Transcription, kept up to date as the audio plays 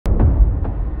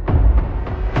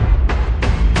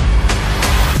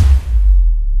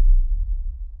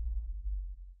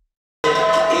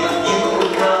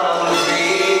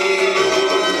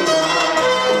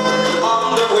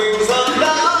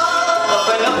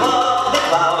above the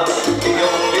clouds, the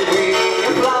only way to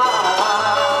fly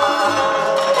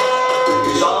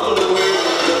is on the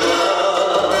wings of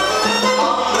love.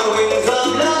 On the wings of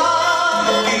love,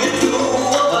 be the two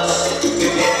of us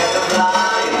together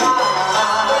flying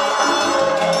high.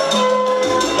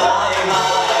 Flying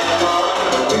high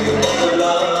on the wings of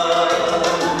love.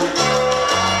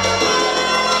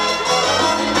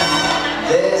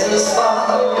 There's a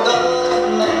spark of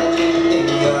magic in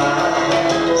your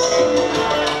eyes.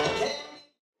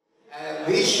 And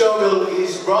this show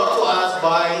is brought to us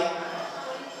by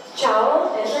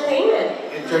Chow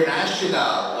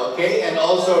International, okay? And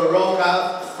also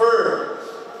Roca Fur.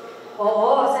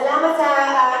 Oo, salamat sa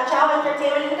Chow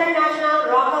Entertainment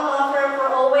International, Rock Law Firm for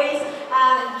always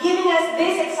giving us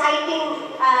this exciting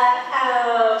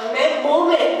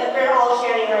moment that we're all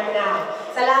sharing right now.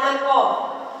 Salamat po.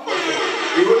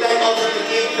 We would like also to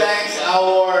give thanks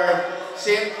our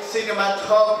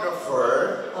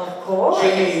cinematographer, Of course.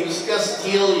 James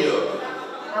Castillo.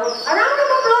 A round of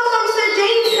applause for Mr.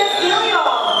 James Castillo.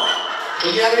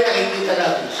 Kunyari nakikita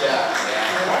natin siya.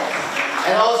 Yeah.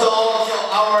 And also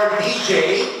our DJ,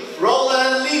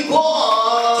 Roland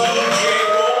Libon. DJ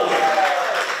Roland.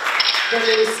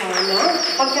 Galing sana.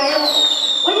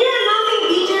 When you're announcing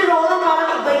DJ Roland, parang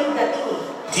iba yung dating.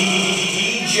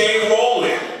 DJ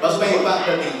Roland. Mas may ibang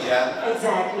dating siya.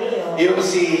 Exactly. Yung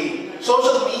si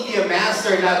social media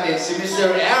master natin, si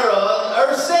Mr. Aaron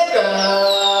Arcega.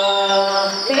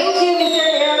 Thank you, Mr.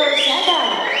 Aaron Arcega.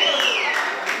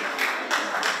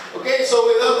 Okay, so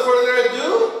without further ado,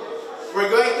 we're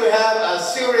going to have a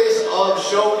series of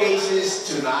showcases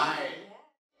tonight.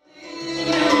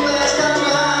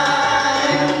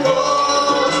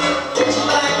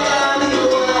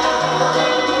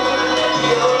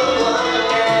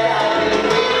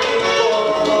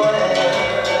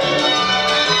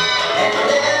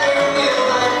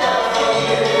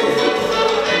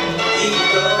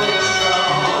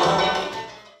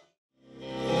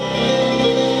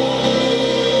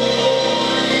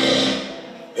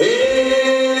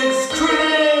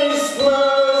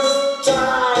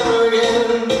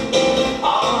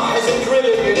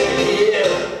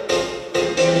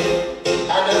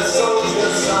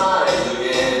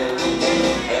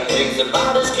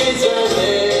 About his kids as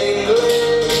English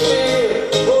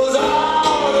pulls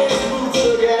out his boots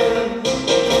again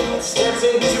and steps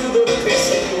into the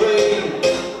pissing rain,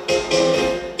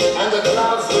 and the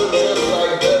clouds look just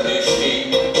like dirty sheep.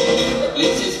 At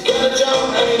least he's got a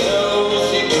job and he knows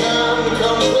he can't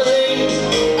complain.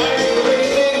 And you may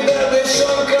think that this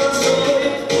song comes too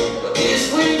late, but this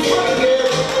we forget.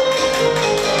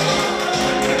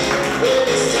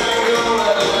 This tango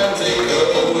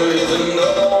Atlantico isn't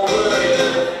over.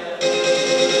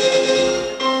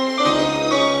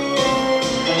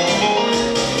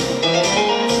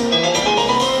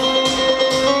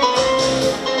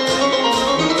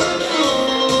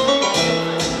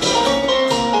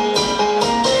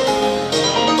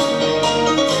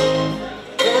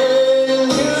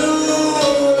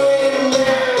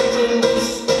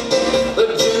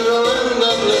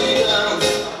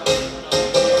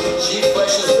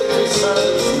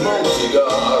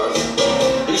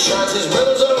 Shines his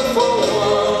medals up for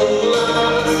one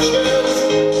last chance.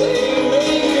 They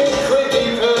make it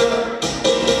critical,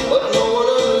 but no one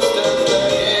understands their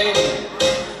game,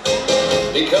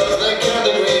 because they can't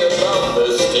agree about the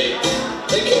state.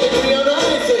 They can't agree on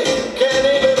anything, can't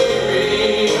even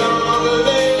agree on the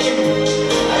name.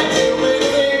 And you may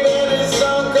think that his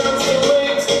song comes too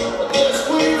late, but yes,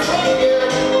 we forget.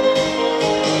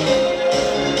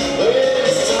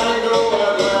 This tango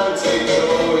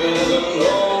Atlantico isn't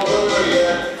over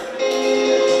yet.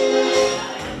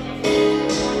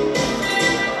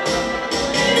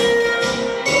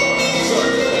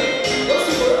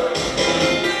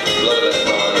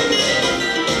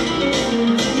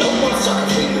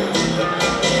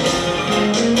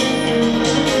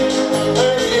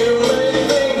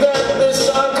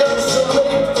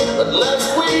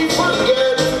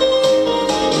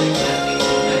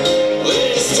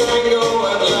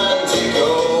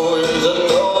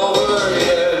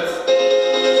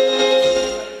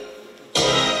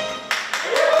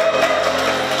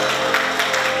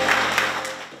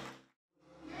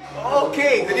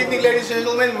 Okay, good evening ladies and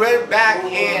gentlemen. We're back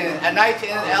in A Night in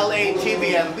LA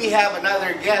TV and we have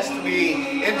another guest to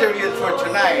be interviewed for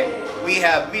tonight. We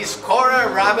have Miss Cora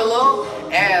Ravelo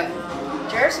and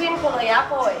Jerslyn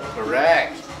Pulayapoy.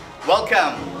 correct.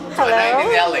 Welcome to A Night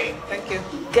in LA. Thank you.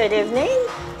 Good evening.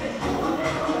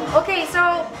 Okay,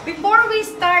 so before we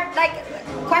start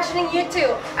questioning you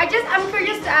two, I'm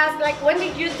curious to ask, when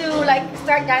did you two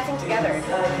start dancing together?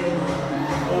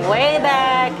 Way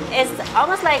back, it's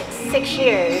almost like 6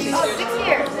 years. Oh, 6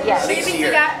 years. Yes. So you've 6 been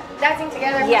years. dancing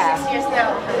together for Yeah. 6 years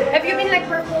now. Have you been like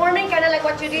performing, kind of like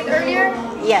what you did earlier?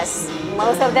 Yes,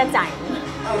 most of the time.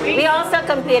 We also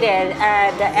competed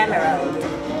at the Emerald.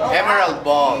 Emerald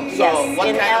Ball. So Yes, what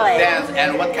in kind LA. of dance and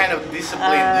what kind of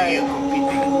discipline do you compete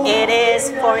in? It is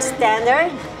for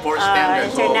standard. For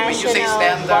standards. So when you say International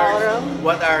standard, ballroom.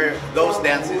 what are those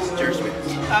dances? Cheers with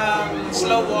us.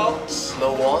 Slow waltz,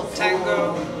 Slow waltz,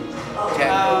 tango,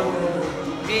 tango.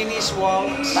 Viennese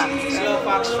waltz, Foxtrot. slow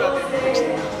foxtrot, and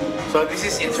freestyle. So this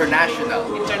is international.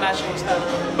 International style.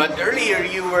 But earlier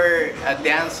you were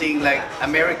dancing like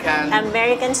American.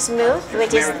 American Smooth,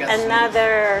 which is American Smooth.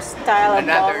 another style of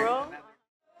Another- ballroom.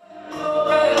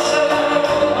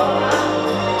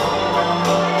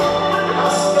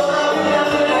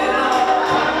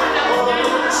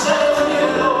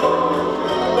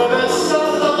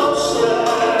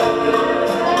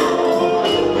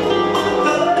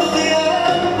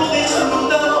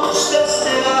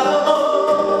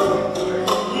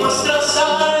 Nuestras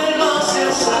almas se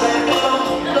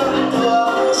acercan tanto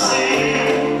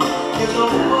así que no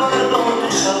guardo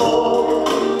tu sabor,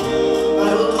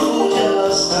 pero tú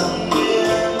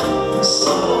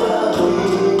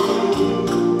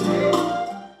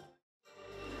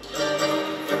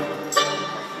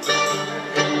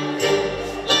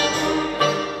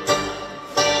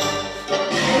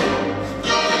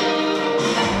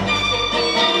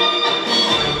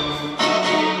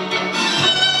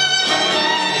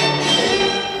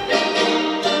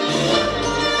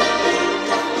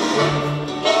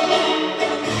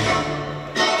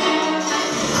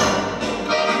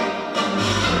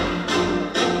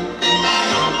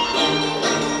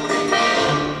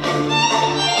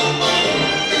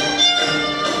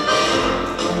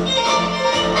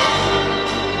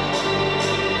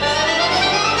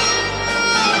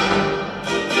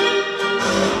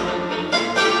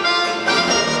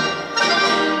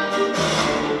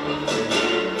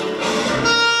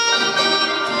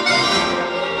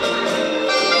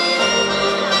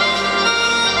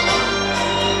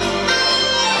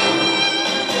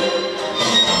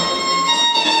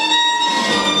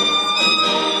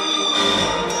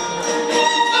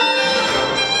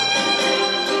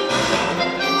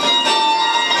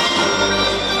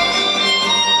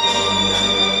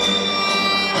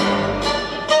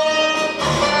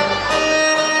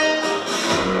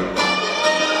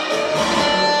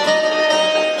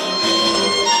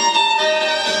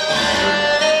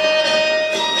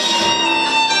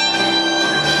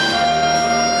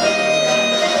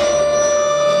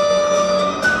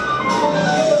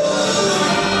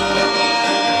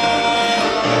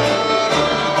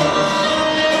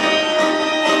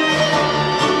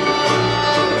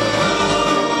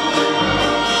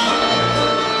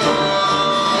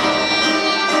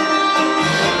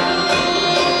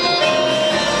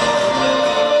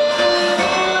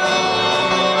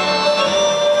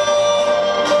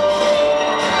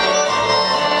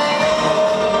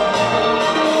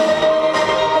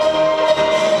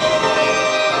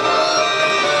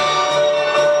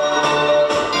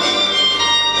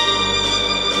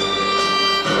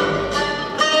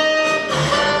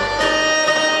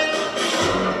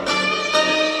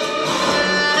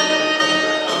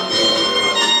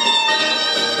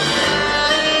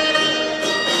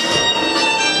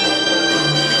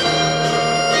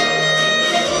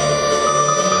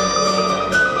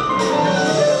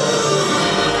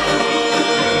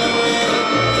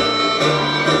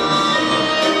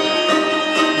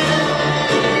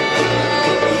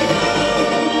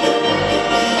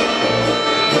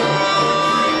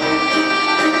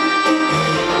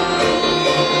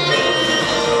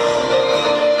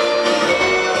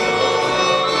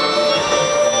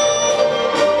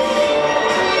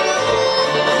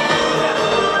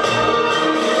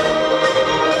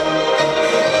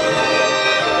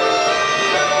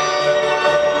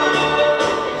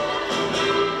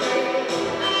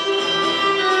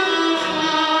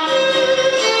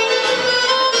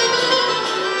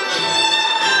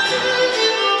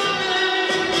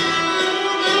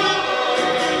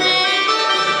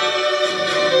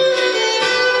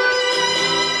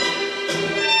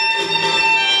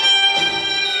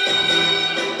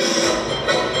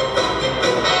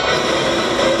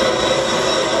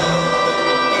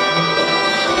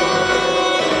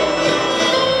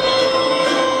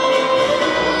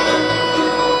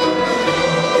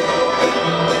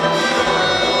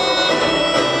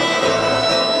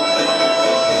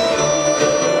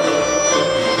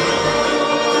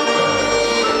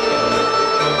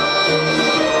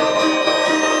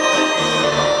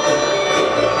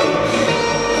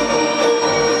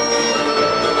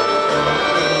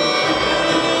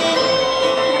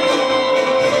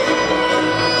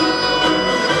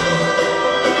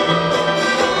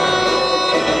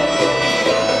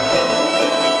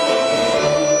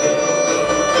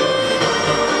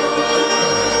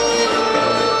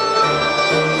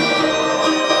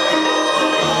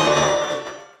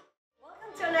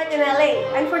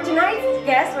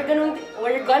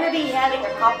gonna be having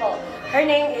a couple. Her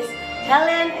name is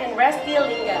Helen and Rusty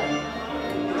Linga.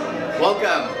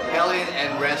 Welcome, Helen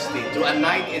and Rusty, to A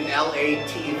Night in LA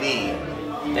TV.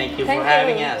 Thank you Thank for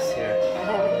having you. us here.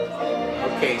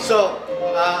 Okay, so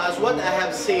as what I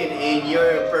have seen in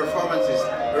your performances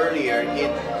earlier, you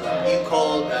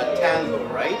called tango,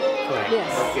 right? Correct.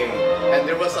 Yes. Okay, and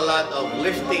there was a lot of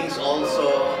liftings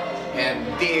also and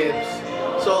dips.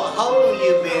 So how long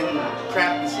you been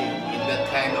practicing in that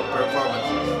kind of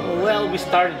performances? Well, we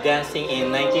started dancing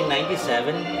in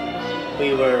 1997.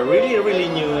 We were really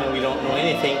new and we don't know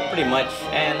anything pretty much.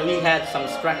 And we had some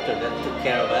instructor that took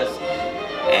care of us.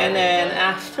 And then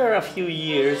after a few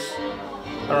years,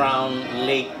 around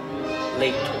late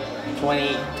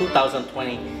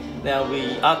 2020, then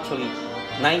we actually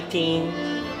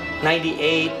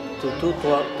 1998 to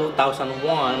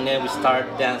 2001, then we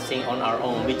start dancing on our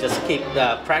own. We just keep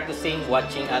practicing,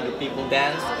 watching other people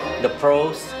dance, the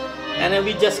pros, and then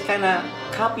we just kind of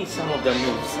copy some of the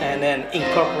moves and then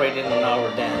incorporate it in our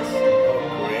dance.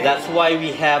 Great. That's why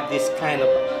we have this kind of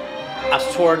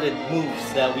assorted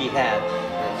moves that we have.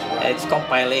 It's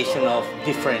compilation of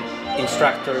different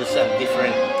instructors and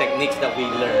different techniques that we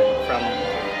learn from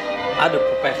other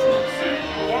professionals.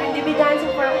 Yeah, and they've been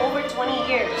dancing for over 20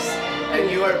 years. And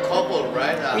you are coupled,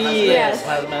 right? Yes,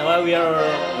 husband. Well, we are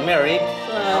married.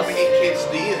 How many kids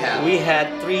do you have? We had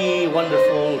 3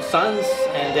 wonderful sons,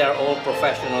 and they are all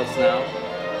professionals now,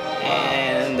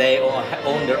 and they all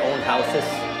own their own houses.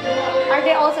 Are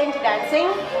they also into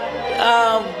dancing?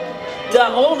 The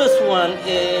oldest one,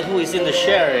 who is in the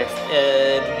sheriff,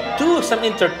 do some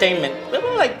entertainment,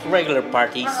 like regular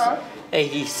parties.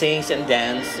 He sings and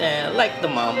dances, like the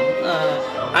mom.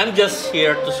 I'm just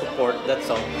here to support, that's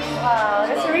all. Wow,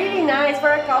 that's really nice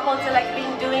for a couple to like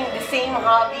being doing the same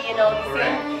hobby, you know, the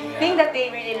same thing that they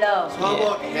really love. How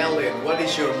about Helen? What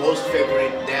is your most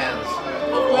favorite dance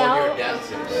of all your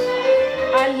dances?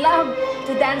 I love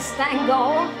to dance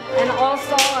tango, and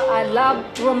also I love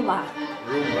rumba.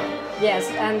 Rumba. Yes,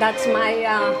 and that's my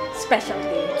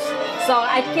specialty. So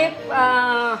I keep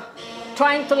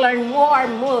trying to learn more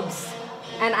moves,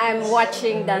 and I'm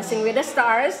watching Dancing with the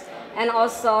Stars, and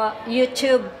also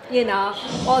YouTube, you know,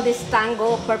 all these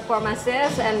tango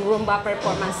performances and rumba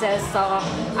performances. So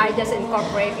I just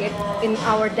incorporate it in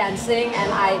our dancing,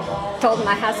 and I told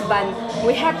my husband,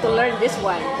 we have to learn this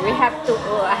one. We have to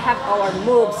have our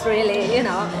moves really, you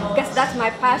know, because that's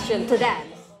my passion to dance.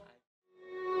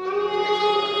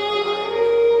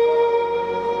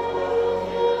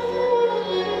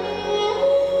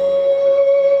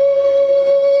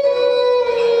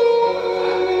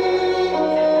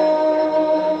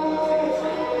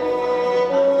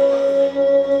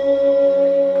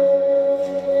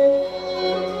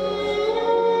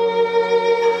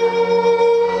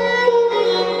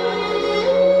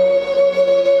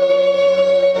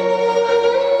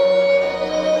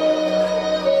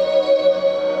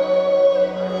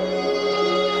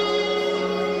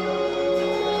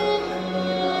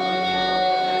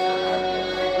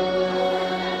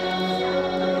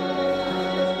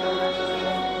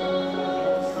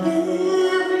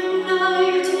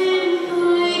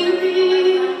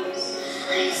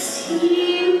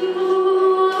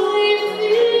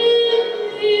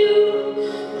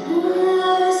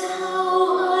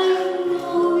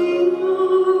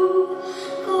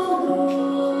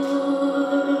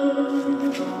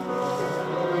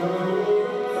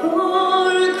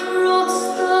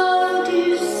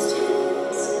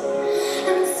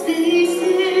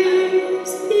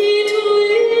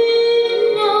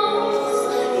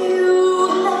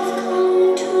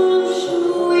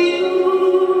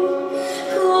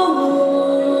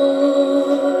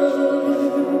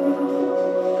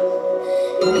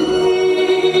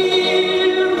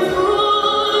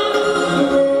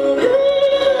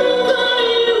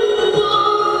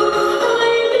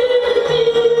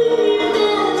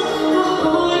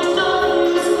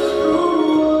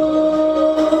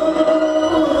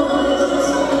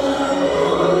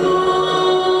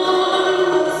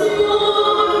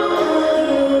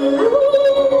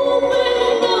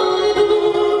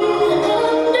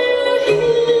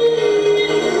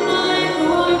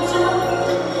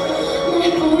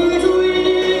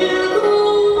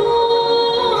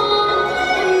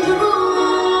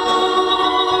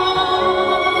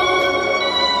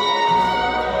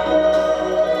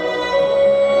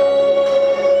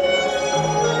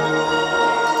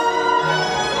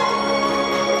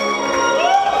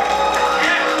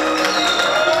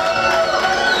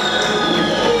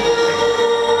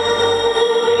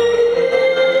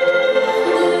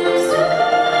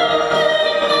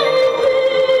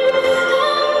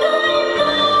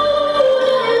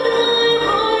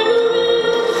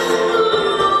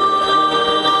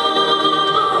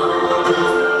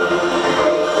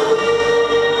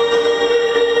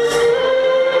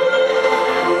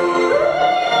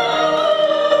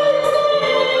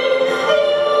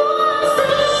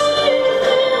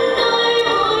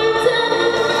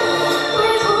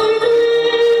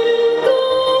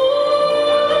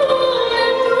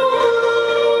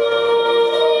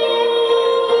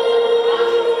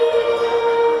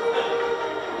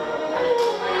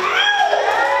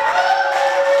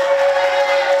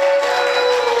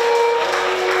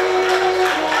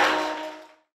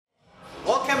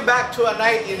 back to A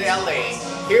Night in LA.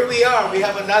 Here we are. We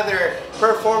have another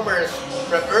performers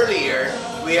from earlier.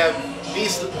 We have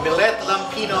Miss Millet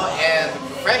Lampino and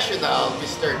professional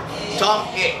Mr. Tom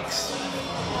Hicks.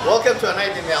 Welcome to A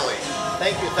Night in LA.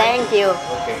 Thank you. Thank you.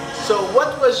 Okay. So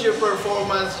what was your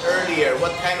performance earlier?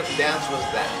 What kind of dance was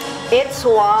that? It's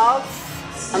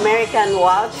waltz, American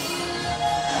waltz.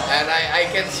 And I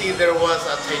can see there was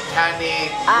a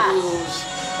Titanic blues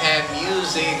and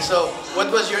music. So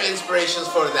what was your inspirations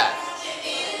for that?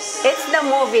 It's the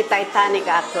movie Titanic,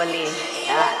 actually.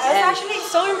 I was actually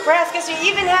so impressed because you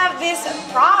even have these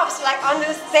props like on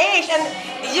the stage. And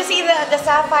did you see the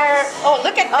sapphire? Oh,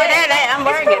 look at this! There, I'm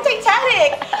it's from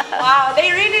Titanic. Wow, they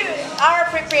really are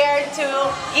prepared to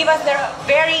give us their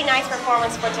very nice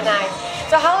performance for tonight.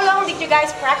 So how long did you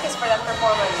guys practice for that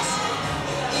performance?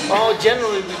 Oh,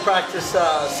 generally we practice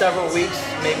several weeks,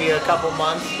 maybe a couple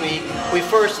months. We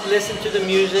first listen to the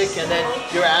music, and then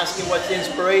you're asking what's the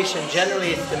inspiration.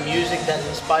 Generally, it's the music that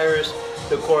inspires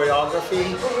the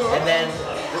choreography, and then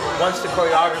once the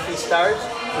choreography starts,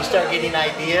 we start getting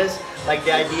ideas, like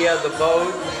the idea of the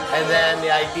boat, and then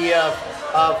the idea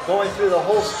of going through the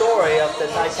whole story of the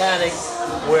Titanic,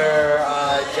 where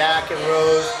Jack and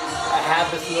Rose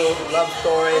have this little love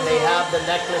story, and they have the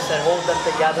necklace that holds them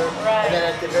together. Right. And then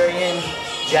at the very end,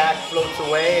 Jack floats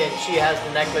away, and she has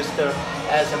the necklace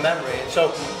as a memory. And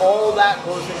so all that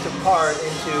goes into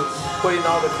putting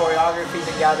all the choreography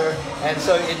together. And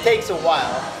so it takes a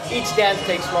while. Each dance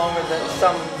takes longer than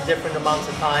some different amounts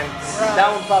of time. Right. That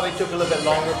one probably took a little bit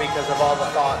longer because of all the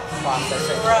thought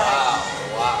processing. Right.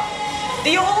 Wow.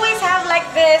 Do you always have like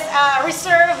this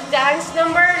reserved dance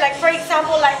number? Like for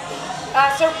example, like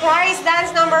surprise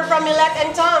dance number from Millet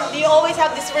and Tom. Do you always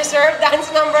have this reserved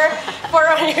dance number for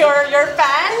your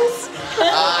fans?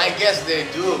 I guess they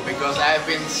do, because I've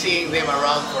been seeing them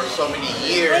around for so many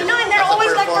years. I know, and they're as a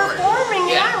always like performer. performing,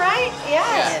 yeah, right?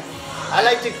 Yes. Yeah. I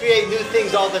like to create new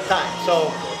things all the time.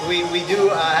 So we do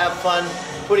have fun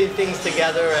putting things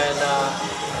together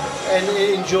and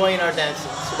enjoying our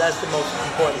dancing. So that's the most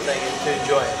important thing, is to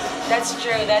enjoy it. That's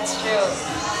true, that's true.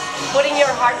 Putting your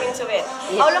heart into it.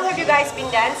 How long have you guys been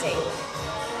dancing?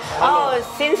 Oh,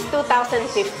 since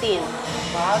 2015.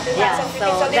 Wow, 2015. Yeah,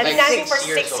 so so they've been that's dancing 6 for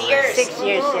years 6 already. years. 6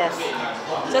 years, yes.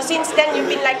 So since then, you've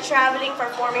been like traveling,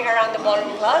 performing around the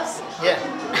ballroom clubs? Yeah.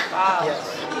 Wow. Yes.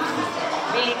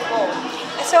 Really cool.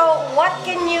 So what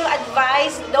can you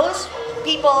advise those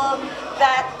people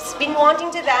that's been wanting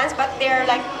to dance, but they're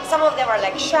like, some of them are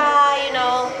like shy, you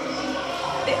know?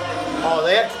 Oh,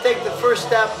 they have to take the first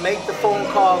step, make the phone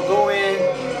call, go in,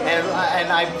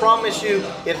 and I promise you,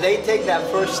 if they take that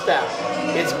first step,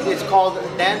 it's called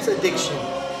dance addiction.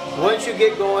 Once you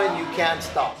get going, you can't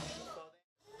stop.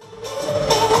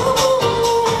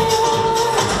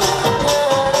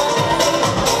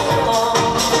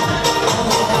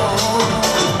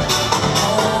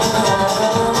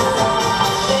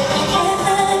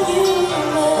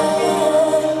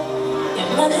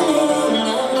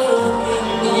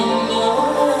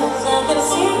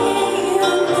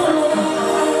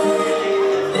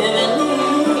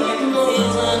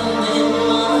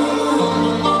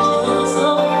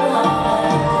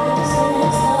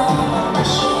 So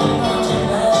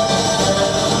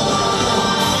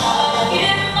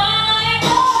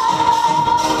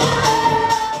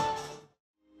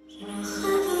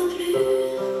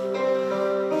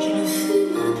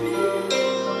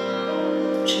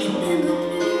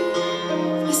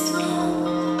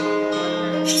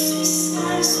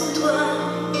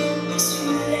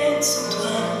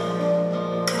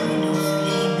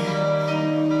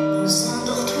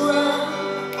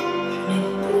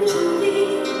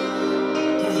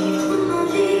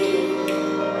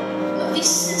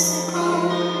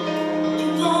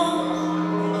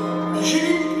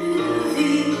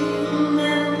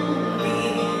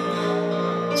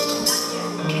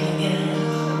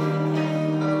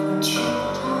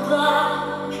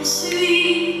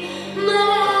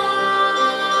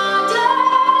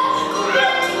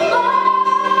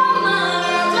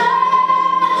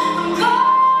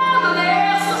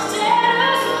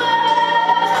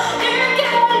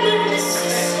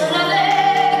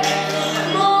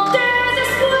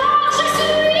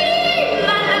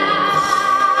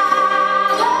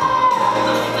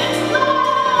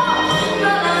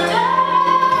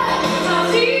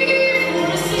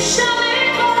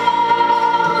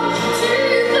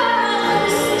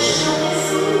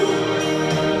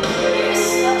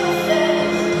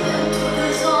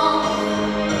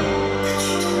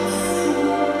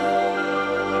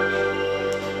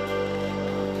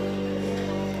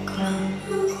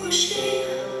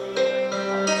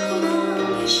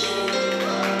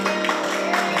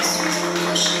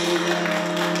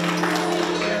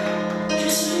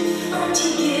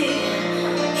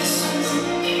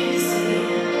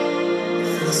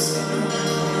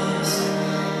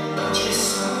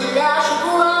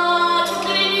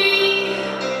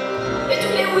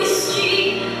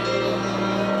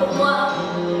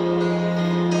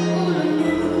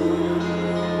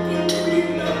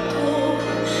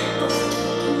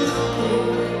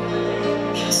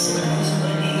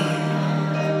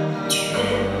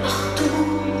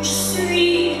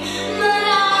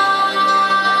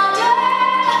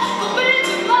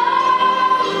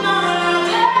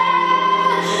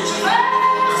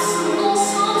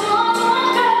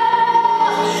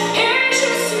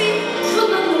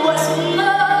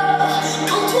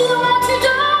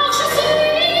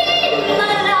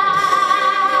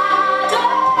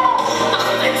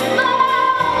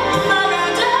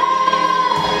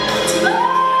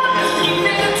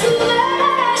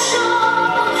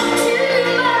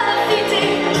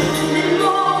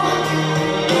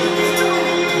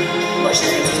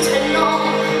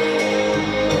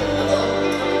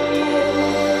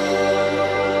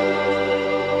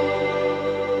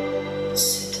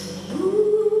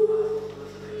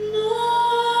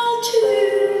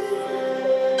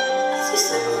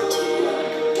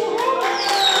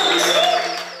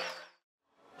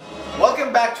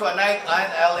to A Night on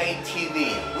LA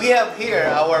TV. We have here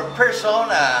our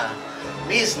persona.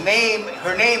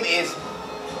 Her name is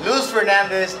Luz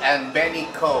Fernandez and Benny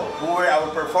Ko, who were our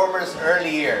performers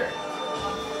earlier.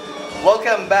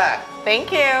 Welcome back, Thank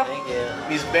you. Thank you.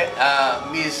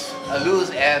 Miss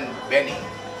Luz and Benny.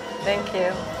 Thank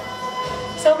you.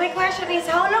 So my question is,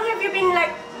 how long have you been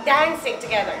like dancing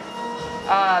together?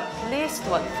 At least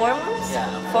what, 4 months? Yeah.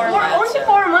 4 For months. only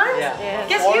 4 months? Yeah. Yes.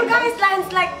 Because you guys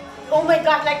dance like, oh my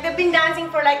God, like they've been dancing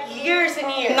for like years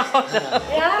and years.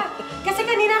 Yeah. Kasi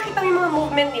kanina kita mo yung mga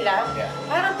movement nila, Yeah.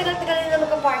 parang tagal-tagal nila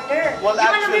magka-partner. Well,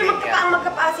 yung alam mo actually, yung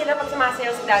magkapaa sila pag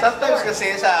sumasayaw sa dance Sometimes floor.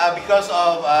 kasi because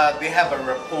of they have a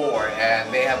rapport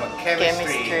and they have a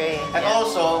chemistry. And yeah.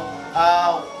 also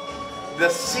the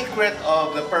secret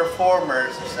of the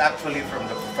performers is actually from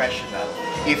the professional.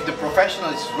 If the professional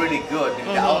is really good,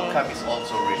 then the outcome is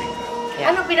also really good.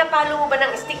 Yeah. Ano, pinapalo mo ba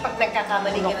ng stick pag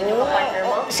nagkakamali ka yung partner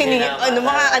mo?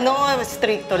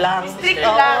 Stricto lang. Stricto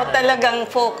Oo, lang. talagang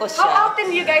focus How siya. often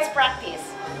do you guys practice?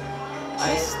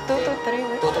 Just 2 to 3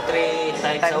 weeks. 2 to 3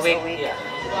 times a week. Yeah.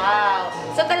 Wow.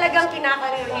 So talagang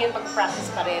kinakarir niyo yung pag-practice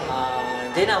pa rin?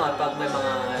 Hindi naman, pag may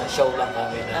mga show lang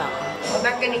kami na. O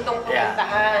na ganitong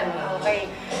pupuntahan. Okay.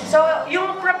 So,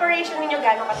 yung preparation ninyo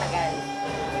gano'ng katagal?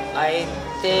 I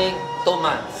think 2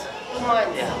 months. 2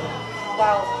 months? Yeah.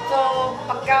 Wow. So,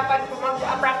 pag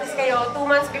mag-practice kayo, 2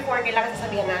 months before, kailangan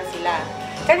sasabihan na sila.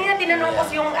 Kanina tinanong ko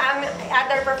yung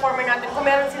other performer natin kung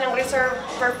meron silang reserve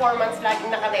performance laging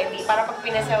naka-ready para pag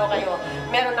pinasayaw kayo,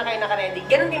 meron na kayo naka-ready.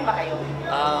 Ganon din ba kayo?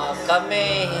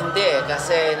 Kami hindi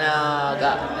kasi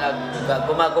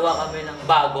gumagawa kami ng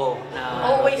bago na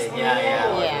Always routine. new. Yeah.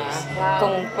 Yeah. Wow.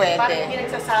 Kung pwede. Parang hindi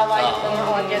nagsasawa yung mga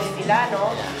audience nila,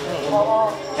 no?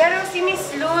 Oo. Pero si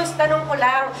Miss Luz, tanong ko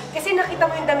lang, kasi nakita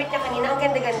mo yung damit niya kanina, ang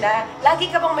ganda-ganda.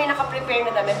 Lagi ka bang may naka-prepare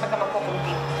na damit pagka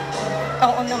magpo-compete?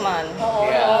 Oo naman. Oo.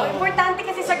 Yeah. Importante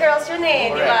kasi sa girls yun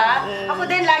eh, di ba? Ako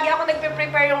din, lagi ako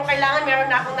nagpe-prepare yung kailangan, meron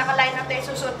na akong naka-line up na yung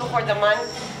susuot ko for the month.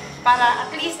 Para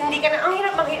at least hindi ka na, ang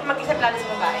hirap mag-isip lalo sa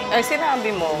babae. Ay,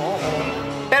 sinabi mo.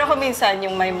 Pero kung minsan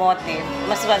yung may motive,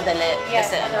 mas madali. Yes,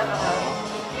 Kasi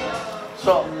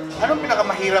So, anong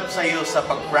pinakamahirap sa iyo sa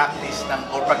pag-practice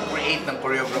or pag-create ng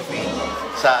choreography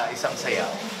sa isang sayaw?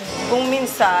 kung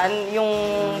minsan,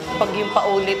 pag yung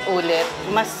paulit-ulit,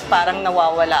 mas parang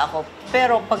nawawala ako.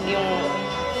 Pero pag yung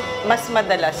mas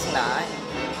madalas na,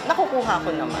 nakukuha ko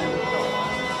naman.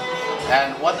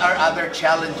 And what are other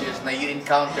challenges na you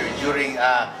encounter during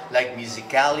like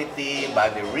musicality,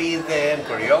 body rhythm,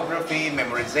 choreography,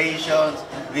 memorizations,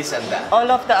 this and that?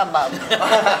 All of the above.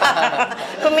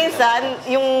 Kung minsan,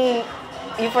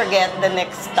 you forget the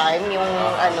next time,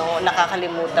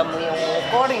 nakakalimutan mo yung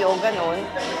choreo, ganun.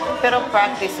 Pero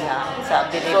practice nga,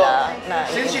 sabi nila.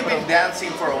 Since you've been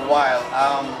dancing for a while,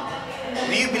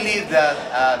 do you believe that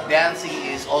dancing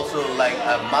is also like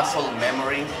a muscle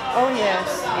memory? Oh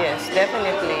yes,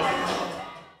 definitely.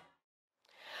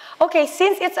 Okay,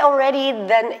 since it's already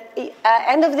the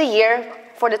end of the year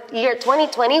for the year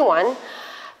 2021,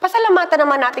 pasalamatan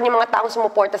naman natin yung mga taong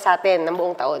sumuporta sa atin ng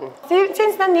buong taon.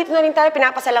 Since nandito na rin tayo,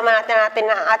 pinapasalamatan natin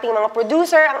ang ating mga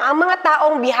producer, ang mga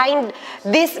taong behind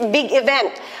this big event.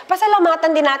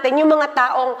 Pasalamatan din natin yung mga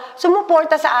taong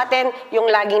sumuporta sa atin, yung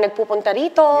laging nagpupunta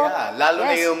rito. Yeah, lalo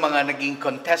na yung mga naging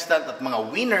contestant at mga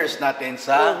winners natin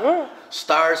sa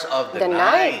Stars of the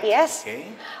Night. Yes. Okay.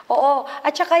 Oo.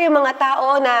 At saka yung mga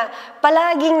tao na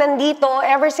palaging nandito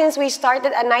ever since we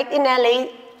started A Night in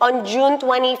LA on June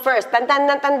 21st.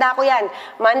 Tanda ko yan.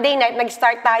 Monday night,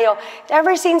 nag-start tayo.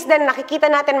 Ever since then, nakikita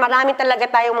natin marami talaga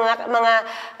tayong mga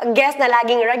guests na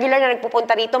laging regular na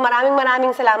nagpupunta rito.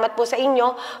 Maraming salamat po sa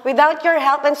inyo. Without your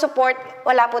help and support,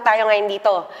 wala po tayo ngayon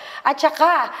dito. At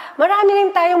saka, marami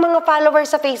rin tayong mga followers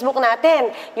sa Facebook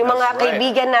natin. Yung mga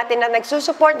kaibigan natin na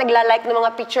nagsusupport, nagla-like ng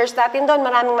mga pictures natin doon.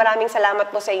 Maraming salamat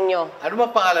po sa inyo. Ano ba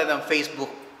pangalan ng Facebook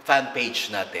fan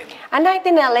page natin? A Night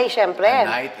in LA, syempre. A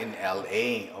Night in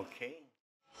LA, okay.